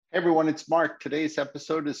Hey everyone, it's Mark. Today's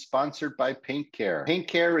episode is sponsored by Paint Care. Paint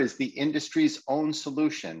Care is the industry's own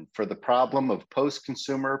solution for the problem of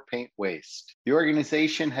post-consumer paint waste. The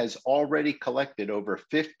organization has already collected over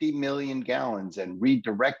 50 million gallons and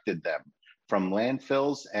redirected them from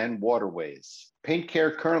landfills and waterways. Paint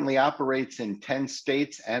Care currently operates in 10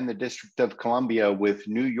 states and the District of Columbia, with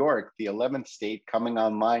New York, the 11th state, coming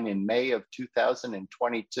online in May of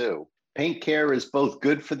 2022. Paint Care is both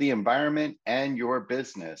good for the environment and your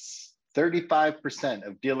business. 35%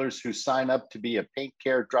 of dealers who sign up to be a Paint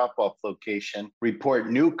Care drop-off location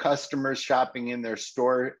report new customers shopping in their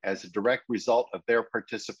store as a direct result of their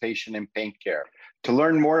participation in Paint Care. To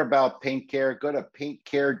learn more about Paint Care, go to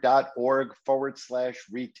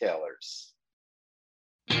paintcare.org/retailers.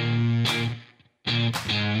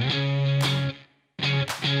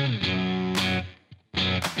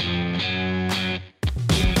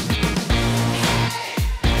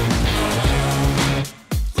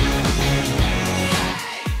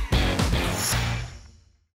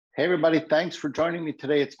 Hey everybody, thanks for joining me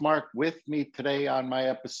today. It's Mark. With me today on my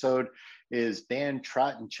episode is Dan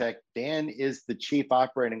Trottenchek. Dan is the Chief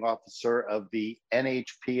Operating Officer of the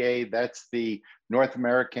NHPA. That's the North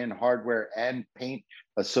American Hardware and Paint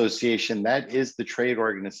Association. That is the trade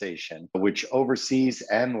organization which oversees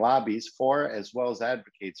and lobbies for, as well as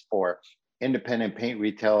advocates for, independent paint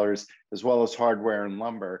retailers, as well as hardware and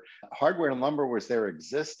lumber. Hardware and lumber was their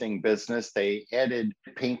existing business. They added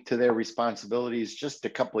paint to their responsibilities just a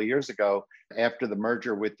couple of years ago after the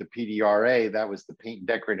merger with the PDRA. That was the Paint and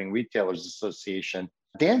Decorating Retailers Association.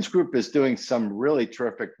 Dan's group is doing some really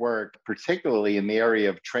terrific work, particularly in the area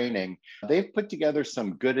of training. They've put together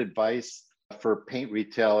some good advice for paint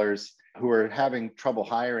retailers who are having trouble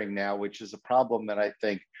hiring now, which is a problem that I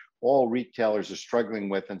think all retailers are struggling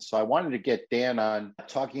with. And so I wanted to get Dan on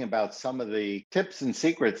talking about some of the tips and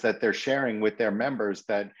secrets that they're sharing with their members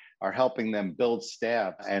that are helping them build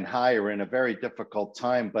staff and hire in a very difficult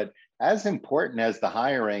time. But as important as the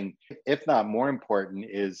hiring, if not more important,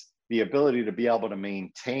 is the ability to be able to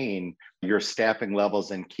maintain your staffing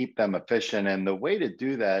levels and keep them efficient. And the way to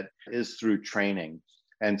do that is through training.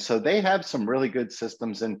 And so they have some really good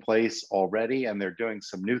systems in place already, and they're doing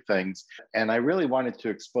some new things. And I really wanted to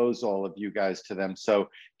expose all of you guys to them. So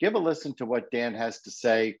give a listen to what Dan has to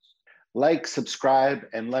say, like, subscribe,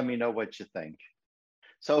 and let me know what you think.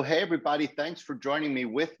 So, hey, everybody, thanks for joining me.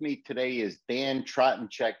 With me today is Dan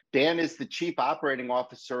Trottenchek. Dan is the Chief Operating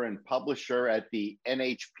Officer and Publisher at the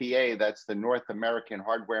NHPA. That's the North American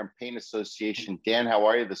Hardware and Paint Association. Dan, how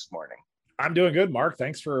are you this morning? I'm doing good, Mark.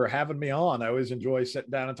 Thanks for having me on. I always enjoy sitting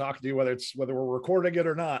down and talking to you, whether we're recording it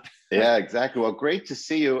or not. Yeah, exactly. Well, great to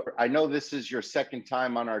see you. I know this is your second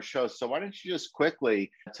time on our show, so why don't you just quickly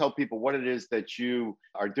tell people what it is that you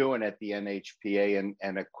are doing at the NHPA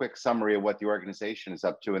and a quick summary of what the organization is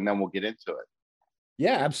up to, and then we'll get into it.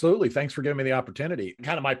 Yeah, absolutely. Thanks for giving me the opportunity.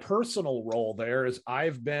 Kind of my personal role there is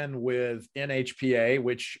I've been with NHPA,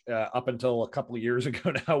 which up until a couple of years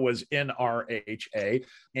ago now was NRHA.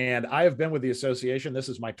 And I have been with the association. This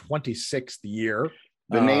is my 26th year.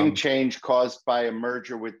 The name change caused by a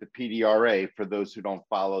merger with the PDRA, for those who don't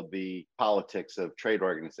follow the politics of trade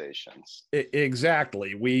organizations.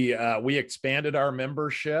 Exactly. We expanded our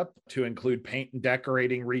membership to include paint and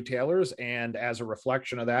decorating retailers. And as a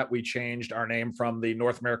reflection of that, we changed our name from the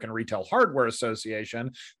North American Retail Hardware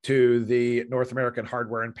Association to the North American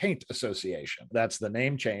Hardware and Paint Association. That's the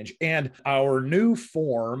name change. And our new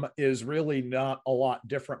form is really not a lot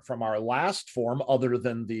different from our last form, other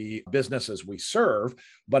than the businesses we serve.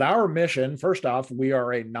 But our mission, first off, we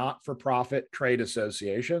are a not-for-profit trade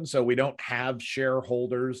association, so we don't have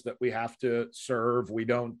shareholders that we have to serve. We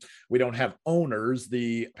don't have owners.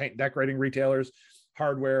 The paint and decorating retailers,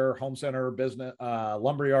 hardware, home center business,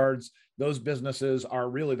 lumber yards, those businesses are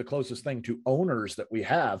really the closest thing to owners that we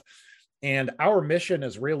have. And our mission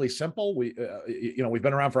is really simple. We've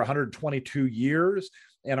been around for 122 years,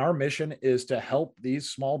 and our mission is to help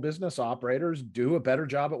these small business operators do a better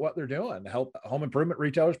job at what they're doing, help home improvement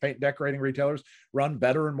retailers, paint and decorating retailers run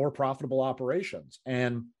better and more profitable operations.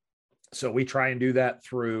 And so we try and do that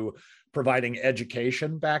through providing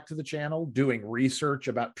education back to the channel, doing research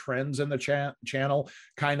about trends in the channel,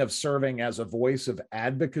 kind of serving as a voice of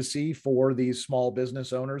advocacy for these small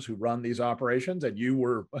business owners who run these operations. And you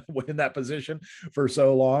were in that position for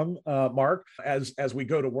so long, Mark. As we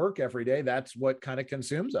go to work every day, that's what kind of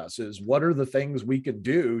consumes us, is what are the things we can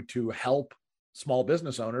do to help small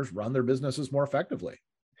business owners run their businesses more effectively.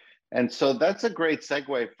 And so that's a great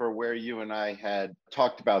segue for where you and I had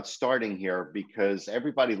talked about starting here, because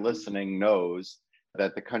everybody listening knows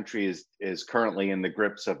that the country is currently in the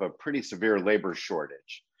grips of a pretty severe labor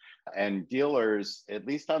shortage. And dealers, at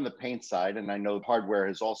least on the paint side, and I know hardware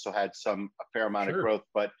has also had a fair amount of growth,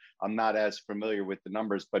 but I'm not as familiar with the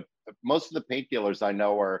numbers. But most of the paint dealers I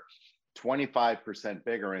know are 25%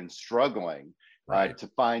 bigger and struggling to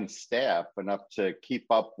find staff enough to keep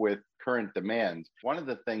up with current demand. One of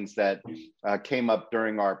the things that came up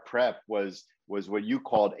during our prep was what you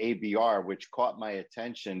called ABR, which caught my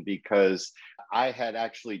attention because I had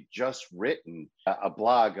actually just written a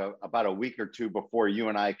blog about a week or two before you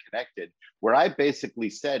and I connected, where I basically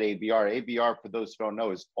said ABR. ABR, for those who don't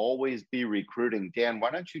know, is always be recruiting. Dan,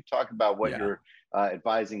 why don't you talk about what you're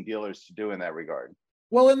advising dealers to do in that regard?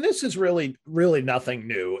 Well, and this is really nothing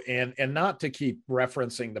new, and not to keep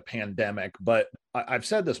referencing the pandemic, but I've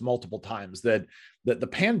said this multiple times that the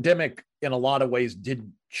pandemic in a lot of ways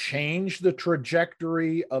didn't change the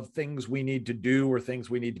trajectory of things we need to do or things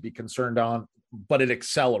we need to be concerned on, but it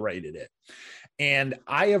accelerated it. And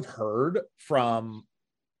I have heard from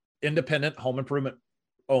independent home improvement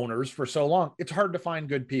owners for so long, it's hard to find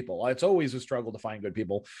good people. It's always a struggle to find good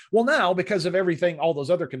people. Well, now, because of everything, all those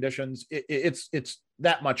other conditions, it's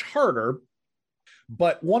that much harder.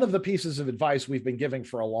 But one of the pieces of advice we've been giving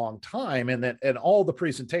for a long time, and all the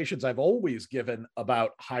presentations I've always given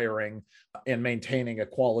about hiring and maintaining a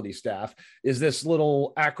quality staff, is this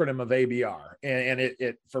little acronym of ABR. And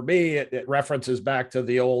it for me, it references back to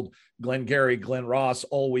the old Glengarry Glen Ross,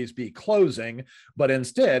 always be closing, but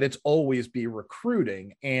instead it's always be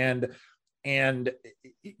recruiting. And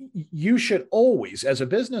you should always, as a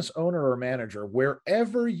business owner or manager,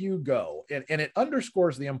 wherever you go, and it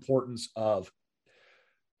underscores the importance of,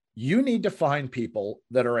 you need to find people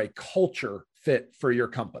that are a culture fit for your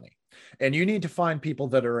company. And you need to find people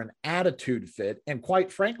that are an attitude fit. And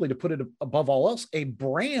quite frankly, to put it above all else, a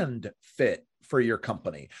brand fit for your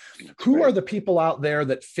company. Who are the people out there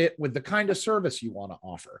that fit with the kind of service you want to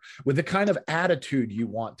offer, with the kind of attitude you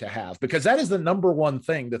want to have? Because that is the number one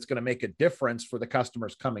thing that's going to make a difference for the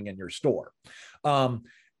customers coming in your store.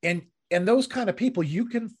 And those kind of people you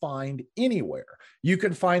can find anywhere. You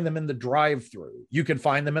can find them in the drive-through. You can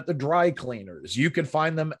find them at the dry cleaners. You can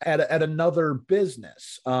find them at another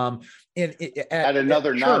business. At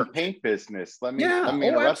another non-paint business. Let me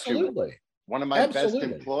interrupt you. One of my best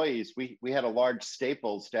Absolutely. employees, we had a large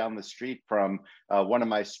Staples down the street from one of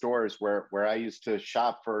my stores where I used to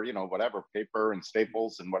shop for, whatever, paper and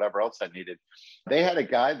Staples and whatever else I needed. They had a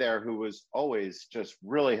guy there who was always just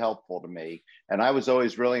really helpful to me. And I was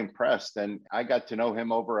always really impressed. And I got to know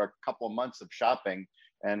him over a couple of months of shopping.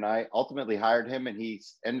 And I ultimately hired him, and he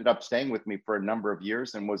ended up staying with me for a number of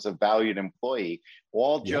years and was a valued employee,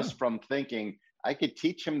 all just from thinking, I could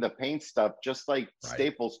teach him the paint stuff just like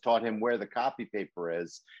Staples taught him where the copy paper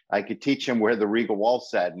is. I could teach him where the Regal wall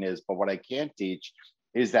satin is, but what I can't teach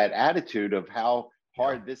is that attitude of how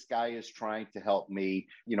hard this guy is trying to help me,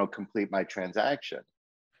 complete my transaction.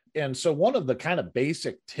 And so one of the kind of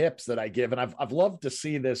basic tips that I give, and I've loved to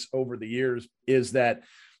see this over the years, is that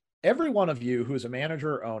every one of you who's a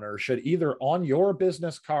manager or owner should either on your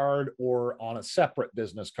business card or on a separate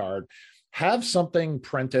business card have something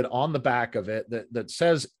printed on the back of it that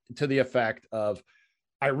says to the effect of,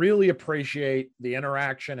 I really appreciate the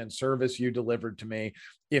interaction and service you delivered to me.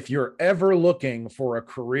 If you're ever looking for a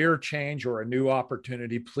career change or a new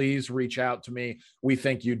opportunity, please reach out to me. We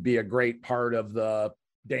think you'd be a great part of the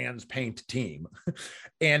Dan's Paint team.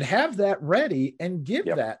 And have that ready and give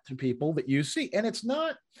that to people that you see. And it's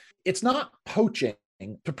not poaching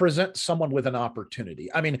to present someone with an opportunity.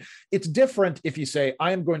 I mean, it's different if you say,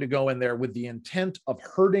 I am going to go in there with the intent of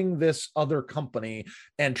hurting this other company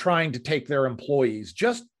and trying to take their employees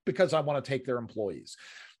just because I want to take their employees.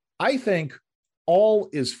 I think all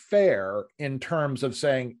is fair in terms of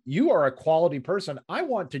saying, you are a quality person. I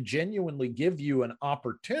want to genuinely give you an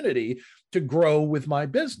opportunity to grow with my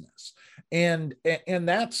business. And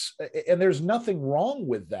there's nothing wrong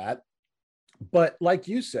with that. But like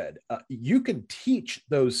you said, you can teach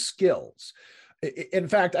those skills. In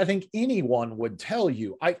fact, I think anyone would tell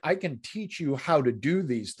you, I can teach you how to do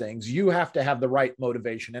these things. You have to have the right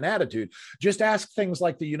motivation and attitude. Just ask things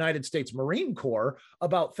like the United States Marine Corps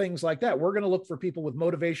about things like that. We're going to look for people with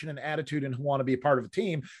motivation and attitude and who want to be a part of a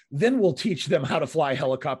team. Then we'll teach them how to fly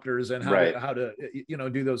helicopters and how to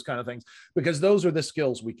do those kind of things, because those are the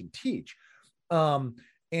skills we can teach.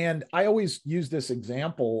 And I always use this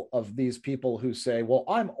example of these people who say, well,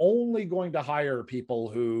 I'm only going to hire people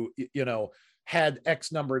who, had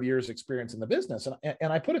X number of years experience in the business.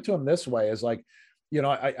 And I put it to them this way, is like,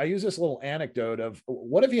 I use this little anecdote of,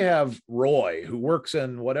 what if you have Roy, who works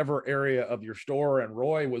in whatever area of your store, and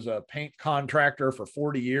Roy was a paint contractor for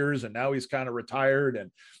 40 years and now he's kind of retired,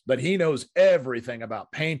 but he knows everything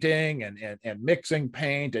about painting and mixing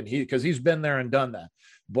paint, and because he's been there and done that.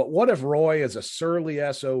 But what if Roy is a surly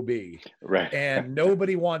SOB, right? And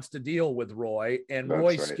nobody wants to deal with Roy, and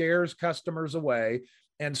Roy scares customers away.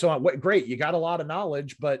 And so on. Great, you got a lot of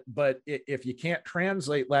knowledge, but if you can't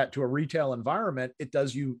translate that to a retail environment, it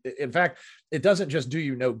does you. In fact, it doesn't just do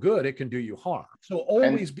you no good; it can do you harm. So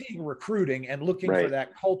always being recruiting and looking for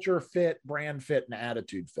that culture fit, brand fit, and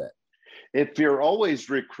attitude fit. If you're always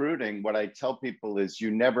recruiting, what I tell people is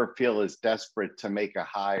you never feel as desperate to make a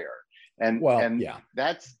hire. And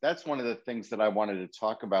that's one of the things that I wanted to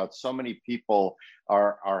talk about. So many people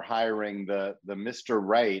are hiring the Mr.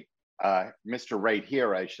 Right. Mr. Right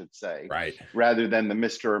here, I should say, rather than the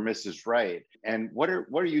Mr. or Mrs. Right. And what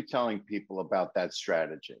are you telling people about that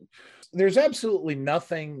strategy? There's absolutely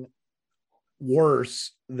nothing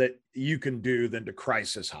worse that you can do than to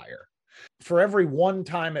crisis hire. For every one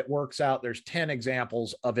time it works out, there's 10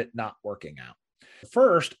 examples of it not working out.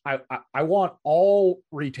 First, I want all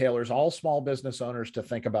retailers, all small business owners to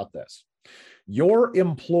think about this. Your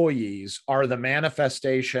employees are the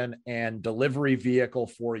manifestation and delivery vehicle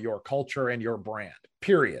for your culture and your brand,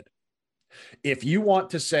 period. If you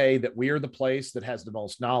want to say that we are the place that has the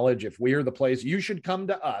most knowledge, if we are the place, you should come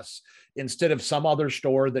to us instead of some other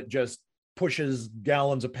store that just pushes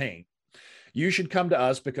gallons of paint. You should come to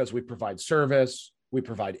us because we provide service, we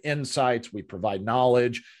provide insights, we provide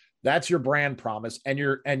knowledge. That's your brand promise, and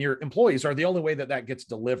your employees are the only way that gets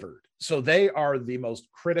delivered. So they are the most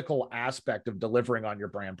critical aspect of delivering on your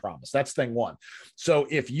brand promise. That's thing one. So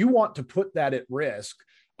if you want to put that at risk,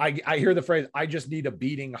 I hear the phrase, I just need a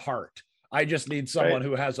beating heart. I just need someone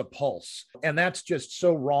who has a pulse. And that's just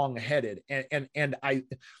so wrong-headed. And I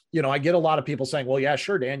get a lot of people saying, well, yeah,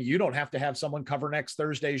 sure, Dan, you don't have to have someone cover next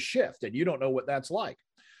Thursday's shift, and you don't know what that's like.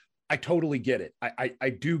 I totally get it. I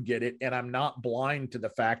do get it. And I'm not blind to the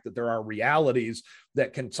fact that there are realities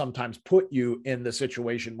that can sometimes put you in the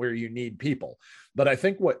situation where you need people. But I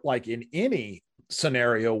think like in any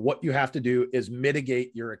scenario, what you have to do is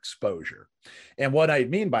mitigate your exposure. And what I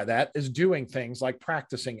mean by that is doing things like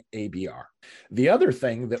practicing ABR. The other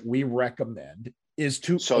thing that we recommend is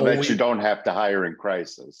to that you don't have to hire in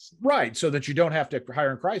crisis. Right. So that you don't have to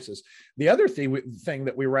hire in crisis. The other thing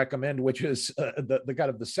that we recommend, which is the kind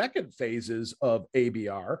of the second phases of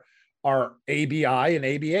ABR, are ABI and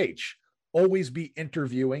ABH. Always be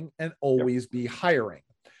interviewing and always be hiring.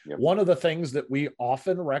 One of the things that we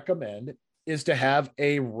often recommend is to have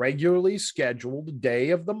a regularly scheduled day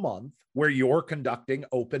of the month where you're conducting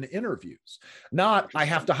open interviews. Not, I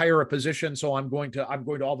have to hire a position, so I'm going to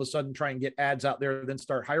all of a sudden try and get ads out there, then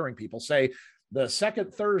start hiring people. Say, the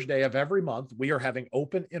second Thursday of every month, we are having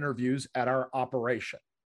open interviews at our operation.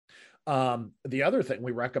 The other thing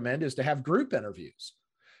we recommend is to have group interviews.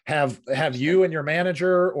 Have you and your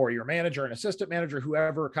manager, or your manager and assistant manager,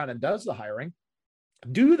 whoever kind of does the hiring,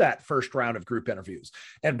 do that first round of group interviews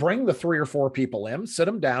and bring the 3 or 4 people in, sit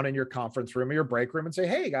them down in your conference room or your break room and say,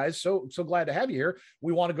 hey guys, so glad to have you here.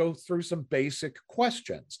 We want to go through some basic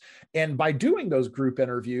questions. And by doing those group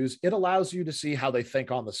interviews, it allows you to see how they think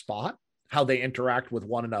on the spot, how they interact with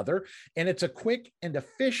one another. And it's a quick and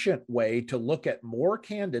efficient way to look at more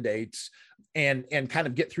candidates and kind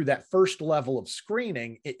of get through that first level of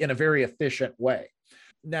screening in a very efficient way.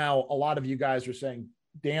 Now, a lot of you guys are saying,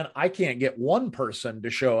 Dan, I can't get one person to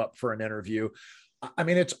show up for an interview. I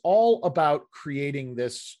mean, it's all about creating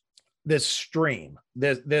this stream,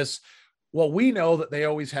 well, we know that they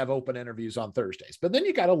always have open interviews on Thursdays, but then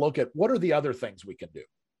you got to look at what are the other things we can do.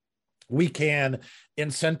 We can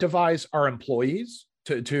incentivize our employees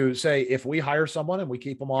to say, if we hire someone and we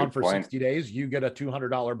keep them on for 60 days, you get a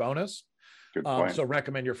 $200 bonus. So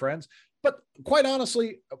recommend your friends. But quite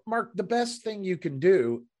honestly, Mark, the best thing you can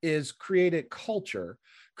do is create a culture,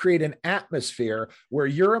 create an atmosphere where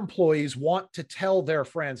your employees want to tell their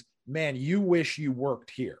friends, man, you wish you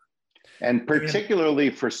worked here. And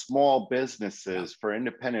particularly for small businesses, for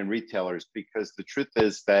independent retailers, because the truth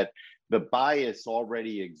is that the bias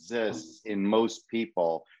already exists in most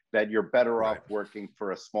people that you're better off working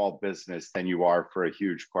for a small business than you are for a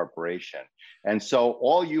huge corporation. And so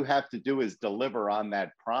all you have to do is deliver on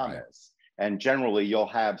that promise. And generally you'll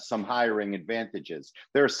have some hiring advantages.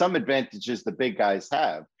 There are some advantages the big guys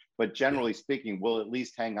have, but generally speaking, we'll at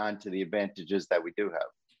least hang on to the advantages that we do have.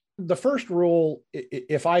 The first rule,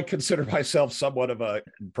 if I consider myself somewhat of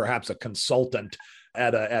perhaps a consultant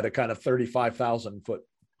at a kind of 35,000 foot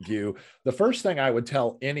view, the first thing I would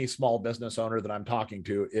tell any small business owner that I'm talking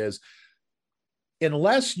to is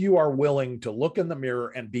unless you are willing to look in the mirror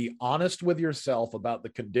and be honest with yourself about the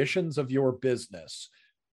conditions of your business,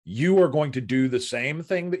 you are going to do the same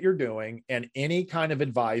thing that you're doing. And any kind of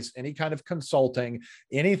advice, any kind of consulting,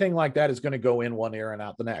 anything like that is going to go in one ear and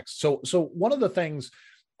out the next. So one of the things,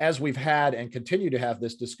 as we've had and continue to have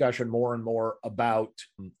this discussion more and more about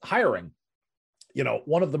hiring,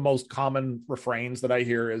 one of the most common refrains that I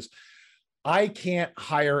hear is, I can't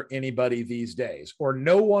hire anybody these days, or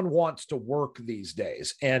no one wants to work these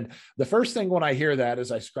days. And the first thing when I hear that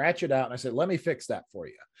is I scratch it out and I say, let me fix that for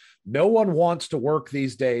you. No one wants to work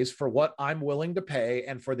these days for what I'm willing to pay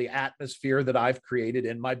and for the atmosphere that I've created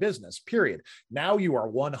in my business, period. Now you are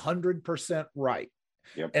 100% right.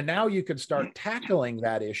 Yep. And now you can start tackling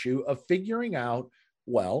that issue of figuring out,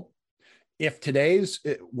 well, if today's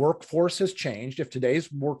workforce has changed, if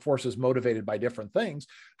today's workforce is motivated by different things,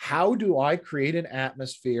 how do I create an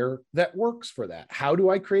atmosphere that works for that? How do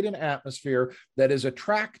I create an atmosphere that is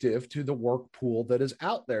attractive to the work pool that is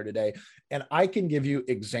out there today? And I can give you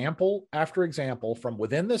example after example from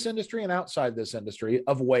within this industry and outside this industry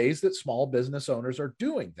of ways that small business owners are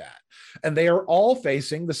doing that. And they are all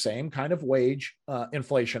facing the same kind of wage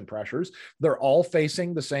inflation pressures. They're all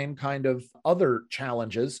facing the same kind of other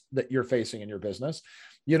challenges that you're facing in your business.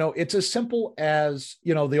 It's as simple as,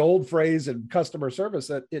 the old phrase in customer service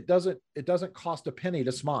that it doesn't cost a penny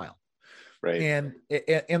to smile. Right. And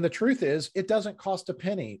the truth is, it doesn't cost a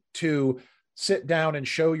penny to sit down and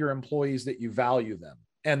show your employees that you value them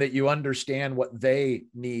and that you understand what they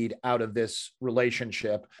need out of this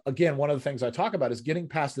relationship. Again, one of the things I talk about is getting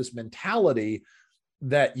past this mentality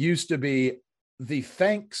that used to be, the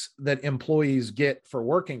thanks that employees get for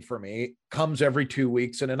working for me comes every 2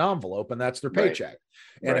 weeks in an envelope, and that's their paycheck.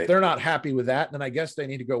 Right. And if they're not happy with that, then I guess they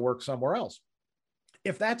need to go work somewhere else.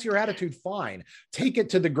 If that's your attitude, fine, take it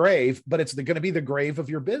to the grave, but it's going to be the grave of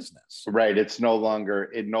your business. Right. It no longer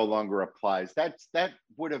applies. That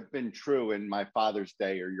would have been true in my father's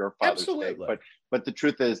day or your father's Absolutely. day. But the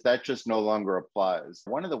truth is that just no longer applies.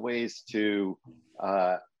 One of the ways to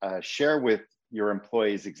share with your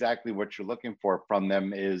employees exactly what you're looking for from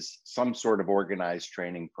them is some sort of organized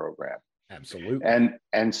training program. Absolutely.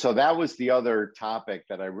 And so that was the other topic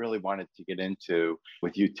that I really wanted to get into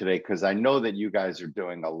with you today, because I know that you guys are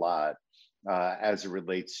doing a lot as it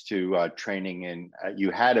relates to training. And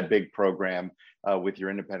you had a big program with your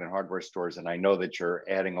independent hardware stores, and I know that you're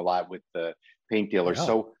adding a lot with the paint dealers. Yeah.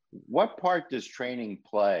 So what part does training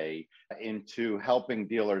play into helping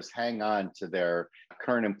dealers hang on to their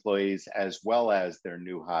current employees as well as their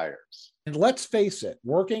new hires? And let's face it,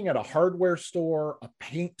 working at a hardware store, a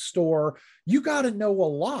paint store, you got to know a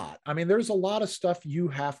lot. I mean, there's a lot of stuff you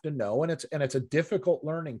have to know, and it's a difficult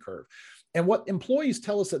learning curve. And what employees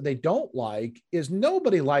tell us that they don't like is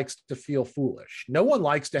nobody likes to feel foolish. No one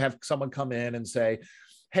likes to have someone come in and say,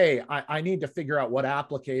 hey, I need to figure out what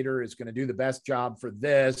applicator is going to do the best job for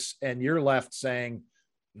this. And you're left saying,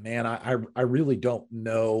 man, I really don't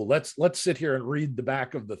know. Let's sit here and read the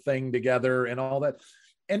back of the thing together and all that.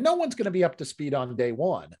 And no one's going to be up to speed on day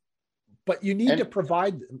one. But you need to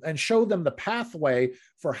provide and show them the pathway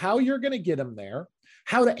for how you're going to get them there,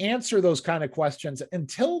 how to answer those kind of questions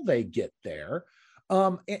until they get there.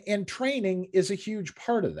 And training is a huge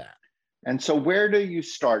part of that. And so where do you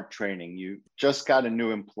start training? You just got a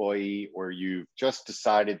new employee, or you've just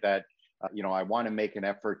decided that, I want to make an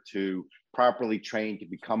effort to properly train to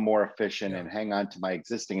become more efficient and hang on to my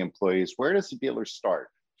existing employees. Where does the dealer start?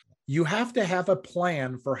 You have to have a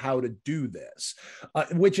plan for how to do this,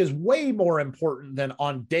 which is way more important than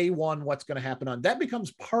on day one, what's going to happen on. That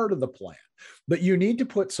becomes part of the plan. But you need to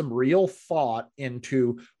put some real thought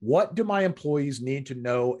into what do my employees need to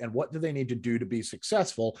know and what do they need to do to be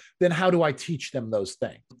successful? Then how do I teach them those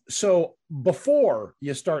things? So before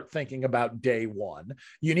you start thinking about day one,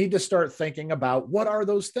 you need to start thinking about what are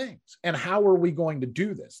those things and how are we going to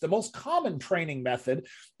do this? The most common training method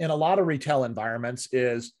in a lot of retail environments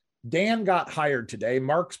is, Dan got hired today.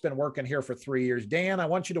 Mark's been working here for 3 years. Dan, I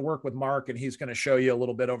want you to work with Mark, and he's going to show you a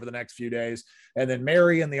little bit over the next few days. And then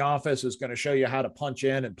Mary in the office is going to show you how to punch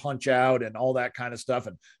in and punch out and all that kind of stuff.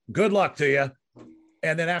 And good luck to you.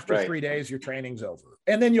 And then after 3 days, your training's over.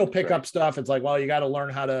 And then you'll pick up stuff. It's like, well, you got to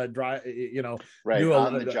learn how to drive, do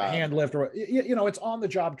a hand lift, or, it's on the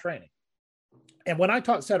job training. And when I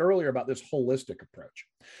said earlier about this holistic approach,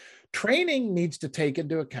 training needs to take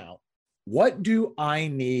into account, what do I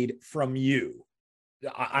need from you?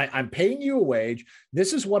 I'm paying you a wage.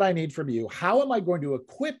 This is what I need from you. How am I going to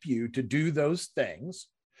equip you to do those things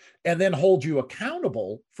and then hold you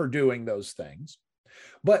accountable for doing those things?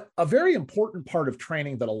 But a very important part of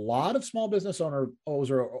training that a lot of small business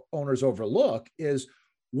owners overlook is,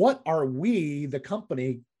 what are we, the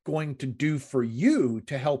company, going to do for you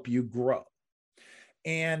to help you grow?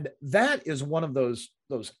 And that is one of those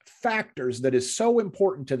factors that is so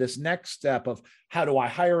important to this next step of how do I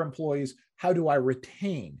hire employees? How do I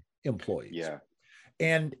retain employees? Yeah.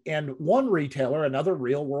 And one retailer, another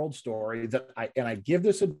real world story that I give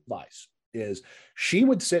this advice is, she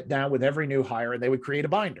would sit down with every new hire and they would create a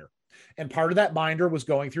binder. And part of that binder was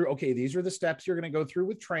going through, okay, these are the steps you're going to go through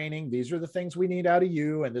with training. These are the things we need out of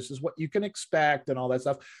you. And this is what you can expect and all that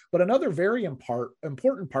stuff. But another very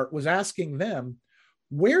important part was asking them,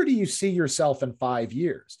 where do you see yourself in 5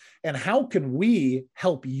 years? And how can we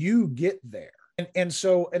help you get there? And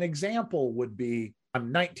so an example would be,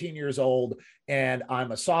 I'm 19 years old and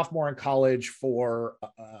I'm a sophomore in college for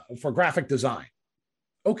graphic design.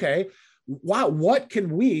 Okay. Wow, what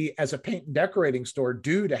can we as a paint and decorating store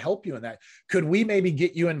do to help you in that? Could we maybe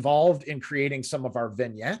get you involved in creating some of our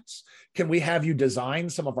vignettes? Can we have you design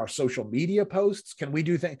some of our social media posts? Can we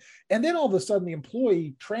do things? And then all of a sudden the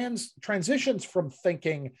employee transitions from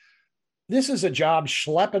thinking, this is a job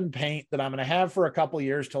schlepping paint that I'm going to have for a couple of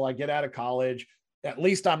years till I get out of college. At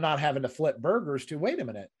least I'm not having to flip burgers, to wait a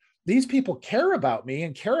minute. These people care about me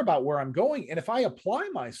and care about where I'm going. And if I apply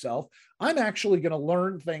myself, I'm actually going to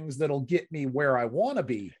learn things that'll get me where I want to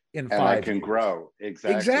be in 5 years. And I can grow.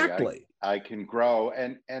 Exactly. I can grow.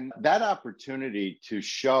 And that opportunity to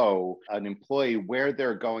show an employee where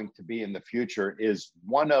they're going to be in the future is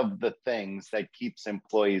one of the things that keeps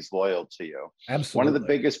employees loyal to you. Absolutely. One of the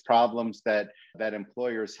biggest problems that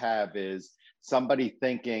employers have is somebody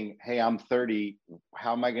thinking, hey, I'm 30,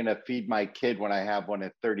 how am I going to feed my kid when I have one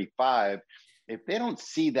at 35? If they don't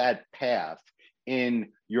see that path in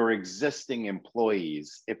your existing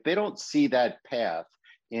employees, if they don't see that path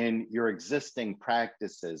in your existing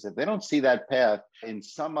practices, if they don't see that path in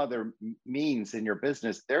some other means in your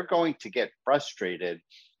business, they're going to get frustrated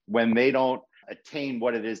when they don't attain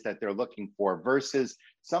what it is that they're looking for, versus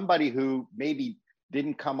somebody who maybe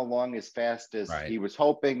didn't come along as fast as he was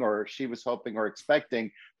hoping or she was hoping or expecting,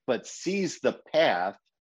 but sees the path.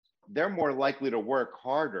 They're more likely to work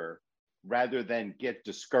harder rather than get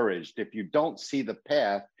discouraged. If you don't see the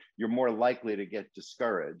path, you're more likely to get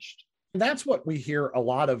discouraged. That's what we hear a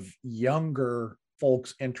lot of younger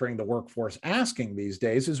folks entering the workforce asking these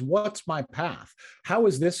days is, what's my path? How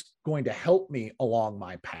is this going to help me along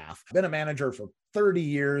my path? I've been a manager for 30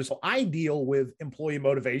 years. So I deal with employee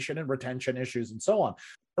motivation and retention issues and so on.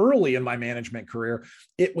 Early in my management career,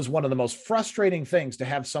 it was one of the most frustrating things to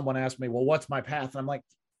have someone ask me, well, what's my path? And I'm like,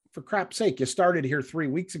 for crap's sake, you started here 3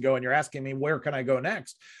 weeks ago and you're asking me, where can I go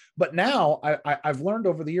next? But now I've learned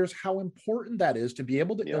over the years how important that is to be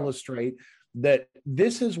able to illustrate that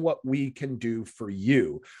this is what we can do for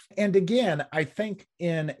you. And again, I think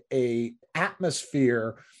in an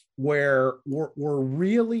atmosphere where we're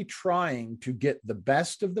really trying to get the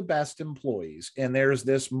best of the best employees, and there's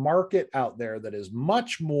this market out there that is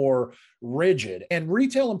much more rigid, and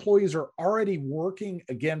retail employees are already working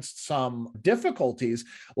against some difficulties.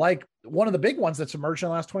 Like one of the big ones that's emerged in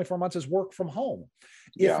the last 24 months is work from home.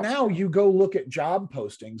 If now you go look at job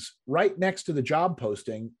postings, right next to the job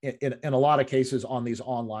posting, in a lot of cases on these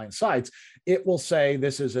online sites, it will say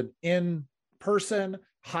this is an in-person,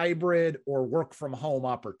 hybrid, or work from home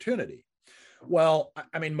opportunity. Well,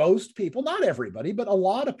 I mean, most people, not everybody, but a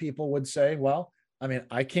lot of people would say, well, I mean,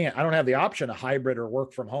 I don't have the option of hybrid or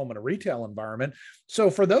work from home in a retail environment.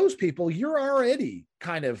 So for those people, you're already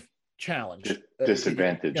kind of challenged.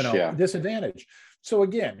 Disadvantage, disadvantage. So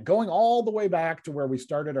again, going all the way back to where we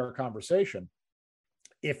started our conversation,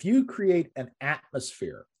 if you create an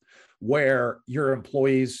atmosphere where your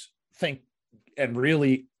employees think and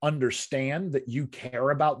really understand that you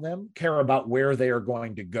care about them, care about where they are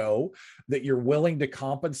going to go, that you're willing to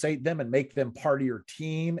compensate them and make them part of your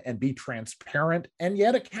team and be transparent and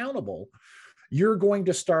yet accountable, you're going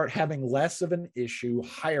to start having less of an issue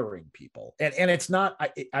hiring people. And it's not,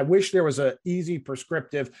 I wish there was an easy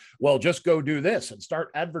prescriptive, well, just go do this and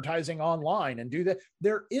start advertising online and do that.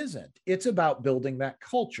 There isn't. It's about building that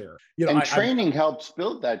culture. And training helps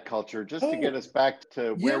build that culture. Just to get us back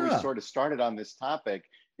to where we sort of started on this topic,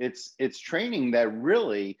 it's training that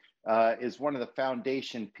really is one of the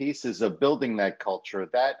foundation pieces of building that culture,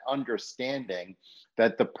 that understanding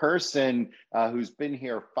that the person who's been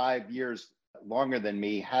here 5 years longer than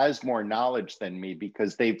me has more knowledge than me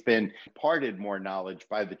because they've been imparted more knowledge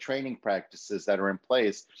by the training practices that are in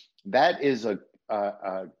place. That is a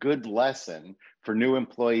good lesson for new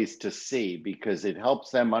employees to see, because it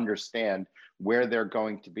helps them understand where they're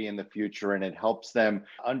going to be in the future, and it helps them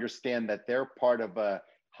understand that they're part of a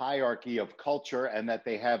hierarchy of culture and that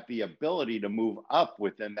they have the ability to move up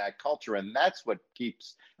within that culture. And that's what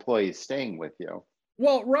keeps employees staying with you.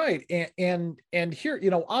 Well, right. And here,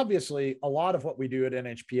 obviously a lot of what we do at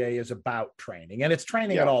NHPA is about training, and it's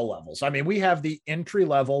training at all levels. I mean, we have the entry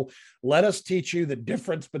level, let us teach you the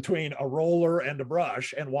difference between a roller and a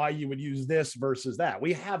brush and why you would use this versus that.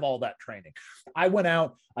 We have all that training. I went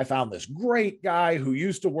out, I found this great guy who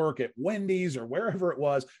used to work at Wendy's or wherever it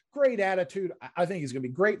was, great attitude. I think he's going to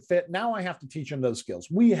be a great fit. Now I have to teach him those skills.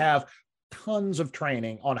 We have tons of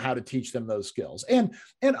training on how to teach them those skills, and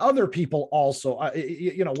other people also,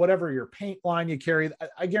 whatever your paint line you carry,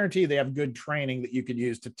 I guarantee you they have good training that you could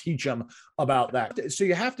use to teach them about that. So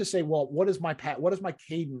you have to say, well, what is my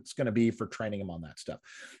cadence going to be for training them on that stuff?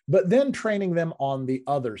 But then training them on the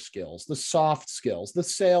other skills, the soft skills, the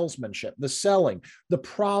salesmanship, the selling, the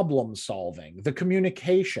problem solving, the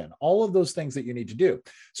communication, all of those things that you need to do.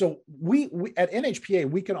 So we at NHPA,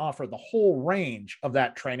 we can offer the whole range of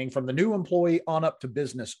that training from the new employee on up to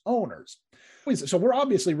business owners. So we're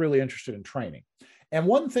obviously really interested in training. And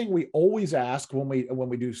one thing we always ask when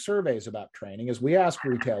we do surveys about training is we ask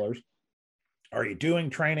retailers, are you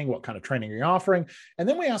doing training? What kind of training are you offering? And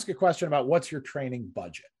then we ask a question about what's your training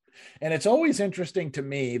budget? And it's always interesting to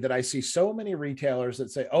me that I see so many retailers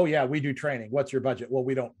that say, oh yeah, we do training. What's your budget? Well,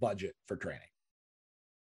 we don't budget for training.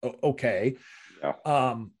 Okay.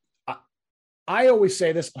 Yeah. I always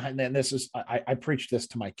say this, and then this is, I preach this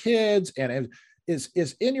to my kids, and it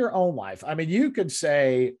is in your own life. I mean, you could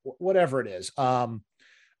say whatever it is. I'm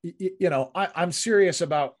serious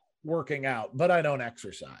about working out, but I don't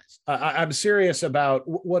exercise. I'm serious about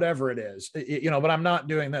whatever it is, but I'm not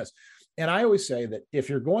doing this. And I always say that if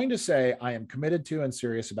you're going to say, I am committed to and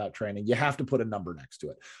serious about training, you have to put a number next to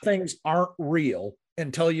it. Things aren't real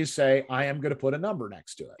until you say, I am going to put a number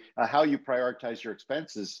next to it. How you prioritize your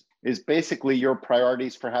expenses is basically your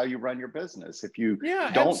priorities for how you run your business. If you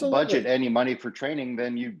don't budget any money for training,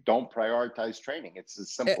 then you don't prioritize training. It's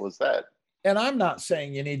as simple as that. And I'm not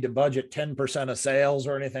saying you need to budget 10% of sales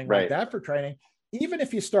or anything like that for training. Even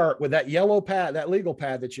if you start with that yellow pad, that legal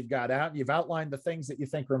pad that you've got out, you've outlined the things that you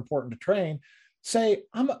think are important to train. Say,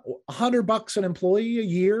 I'm $100 an employee a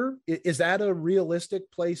year. Is that a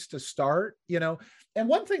realistic place to start? And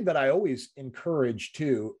one thing that I always encourage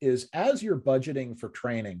too is, as you're budgeting for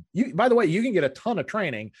training, by the way, you can get a ton of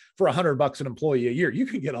training for $100 an employee a year. You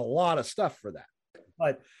can get a lot of stuff for that.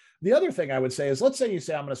 But the other thing I would say is, let's say you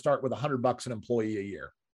say, I'm going to start with $100 an employee a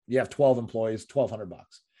year. You have 12 employees, $1,200.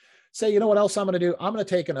 Say, you know what else I'm going to do? I'm going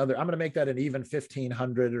to make that an even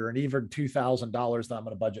 $1,500 or an even $2,000 that I'm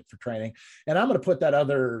going to budget for training. And I'm going to put that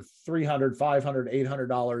other $300, $500,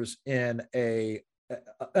 $800 in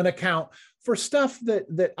an account for stuff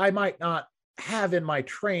that I might not have in my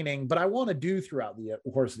training, but I want to do throughout the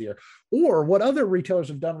course of the year. Or what other retailers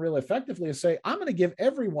have done really effectively is say, I'm going to give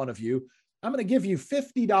every one of you, I'm going to give you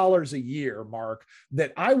 $50 a year, Mark,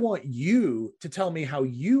 that I want you to tell me how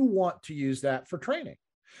you want to use that for training.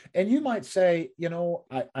 And you might say,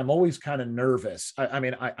 I'm always kind of nervous.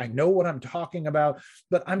 I know what I'm talking about,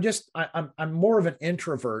 but I'm more of an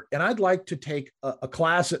introvert, and I'd like to take a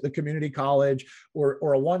class at the community college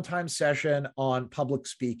or a one-time session on public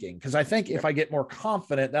speaking, because I think if I get more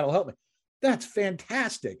confident, that'll help me. That's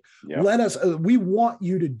fantastic. Yeah. We want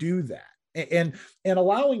you to do that. And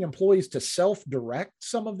allowing employees to self-direct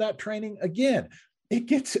some of that training, again,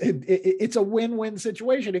 it's a win-win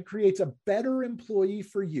situation. It creates a better employee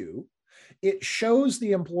for you. It shows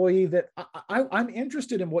the employee that I'm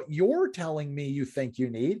interested in what you're telling me you think you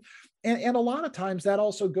need. And a lot of times that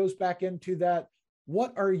also goes back into that,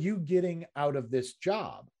 what are you getting out of this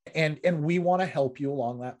job? And we want to help you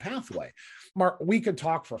along that pathway. Mark, we could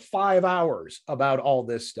talk for 5 hours about all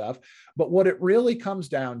this stuff, but what it really comes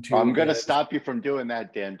down to— I'm going to stop you from doing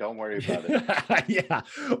that, Dan. Don't worry about it. Yeah.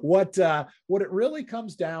 What it really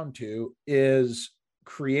comes down to is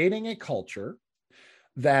creating a culture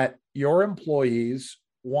that your employees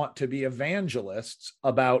want to be evangelists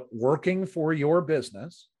about working for your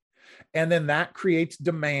business. And then that creates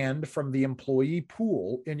demand from the employee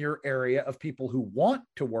pool in your area of people who want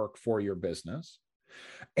to work for your business.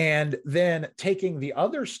 And then taking the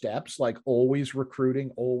other steps, like always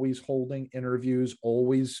recruiting, always holding interviews,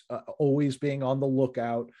 always being on the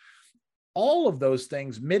lookout. All of those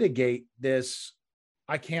things mitigate this,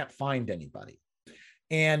 I can't find anybody.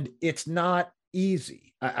 And it's not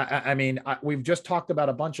easy. I mean, we've just talked about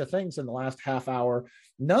a bunch of things in the last half hour.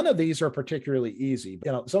 None of these are particularly easy.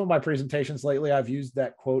 Some of my presentations lately, I've used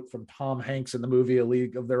that quote from Tom Hanks in the movie A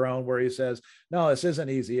League of Their Own, where he says, no, this isn't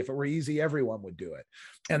easy. If it were easy, everyone would do it.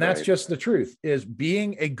 And that's just the truth, is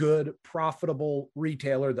being a good, profitable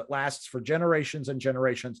retailer that lasts for generations and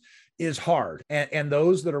generations is hard. And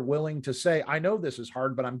those that are willing to say, I know this is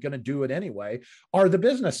hard, but I'm going to do it anyway, are the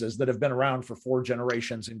businesses that have been around for 4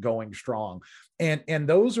 generations and going strong. And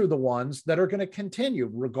those are the ones that are going to continue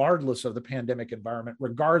regardless of the pandemic environment,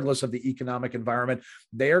 regardless of the economic environment.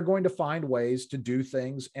 They are going to find ways to do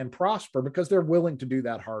things and prosper because they're willing to do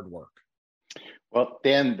that hard work. Well,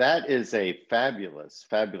 Dan, that is a fabulous,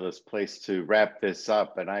 fabulous place to wrap this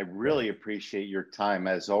up. And I really appreciate your time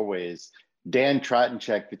as always. Dan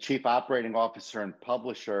Trottenchek, the Chief Operating Officer and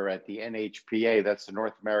Publisher at the NHPA, that's the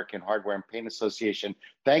North American Hardware and Paint Association.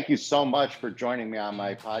 Thank you so much for joining me on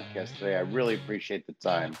my podcast today. I really appreciate the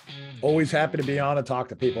time. Always happy to be on and talk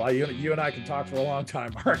to people. You and I can talk for a long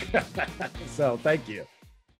time, Mark. So thank you.